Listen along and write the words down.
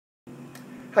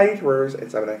Hi YouTubers,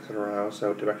 it's Evan right now,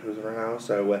 so tobacco right now,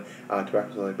 so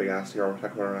tobacco is like big ass cigar, we're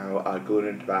talking about right now,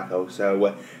 gluten and tobacco.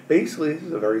 So basically this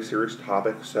is a very serious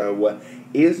topic. So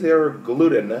is there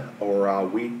gluten, or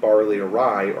wheat, barley, or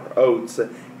rye, or oats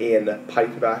in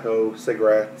pipe tobacco,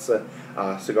 cigarettes,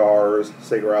 cigars,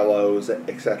 cigarillos,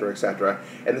 etc., etc.?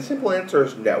 And the simple answer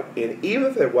is no. And even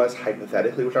if there was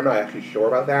hypothetically, which I'm not actually sure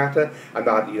about that, I'm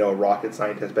not, a rocket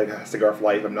scientist, big cigar for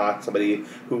life, I'm not somebody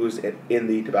who's in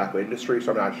the tobacco industry,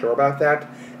 so I'm not sure about that.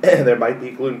 There might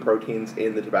be gluten proteins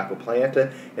in the tobacco plant,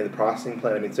 in the processing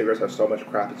plant. I mean, cigarettes have so much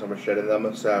crap and so much shit in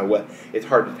them, so it's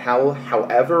hard to tell.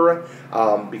 However,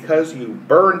 because you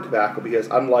burn tobacco, because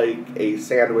unlike a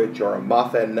sandwich or a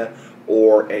muffin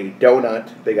or a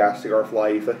donut, big ass cigar for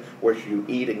life, which you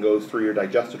eat and goes through your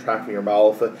digestive tract from your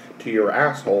mouth to your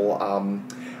asshole,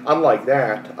 unlike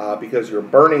that, because you're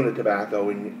burning the tobacco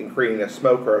and creating a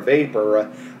smoke or a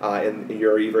vapor, and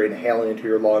you're either inhaling into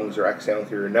your lungs or exhaling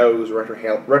through your nose,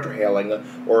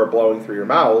 retrohaling, or blowing through your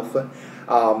mouth,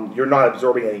 you're not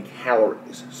absorbing any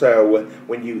calories. So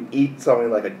when you eat something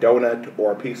like a donut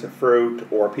or a piece of fruit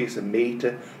or a piece of meat,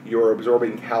 you're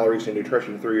absorbing calories and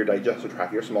nutrition through your digestive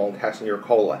tract, your small intestine, your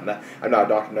colon. I'm not a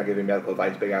doctor, I'm not giving medical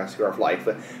advice, big ass cigar for life.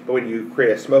 But when you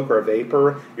create a smoke or a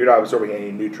vapor, you're not absorbing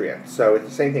any nutrients. So it's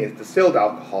the same thing as distilled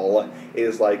alcohol.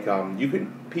 Is like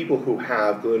people who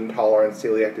have gluten intolerance,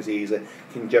 celiac disease,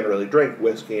 can generally drink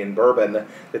whiskey and bourbon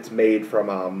that's made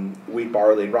from wheat,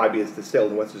 barley, and rye, because it's distilled.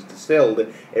 And once it's distilled,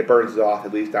 it burns it off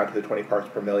at least down to the 20 parts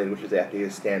per million, which is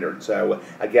FDA's standard. So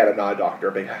again, I'm not a doctor,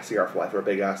 a big cigar for life, or a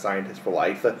big scientist for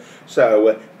life.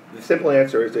 So the simple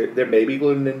answer is there may be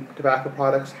gluten in tobacco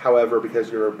products. However, because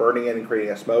you're burning it and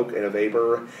creating a smoke and a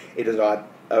vapor, it does not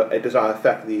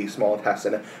affect the small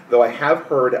intestine. Though I have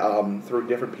heard through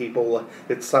different people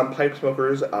that some pipe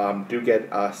smokers do get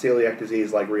celiac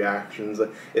disease-like reactions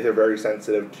if they're very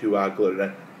sensitive to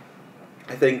gluten.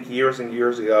 I think years and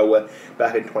years ago,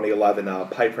 back in 2011,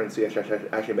 Pipe Frenzy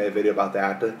actually made a video about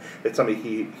that. That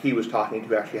somebody he was talking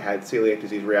to actually had celiac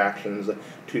disease reactions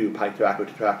to pipe tobacco,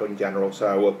 to tobacco in general.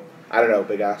 So I don't know,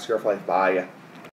 big ass cigar for life, bye.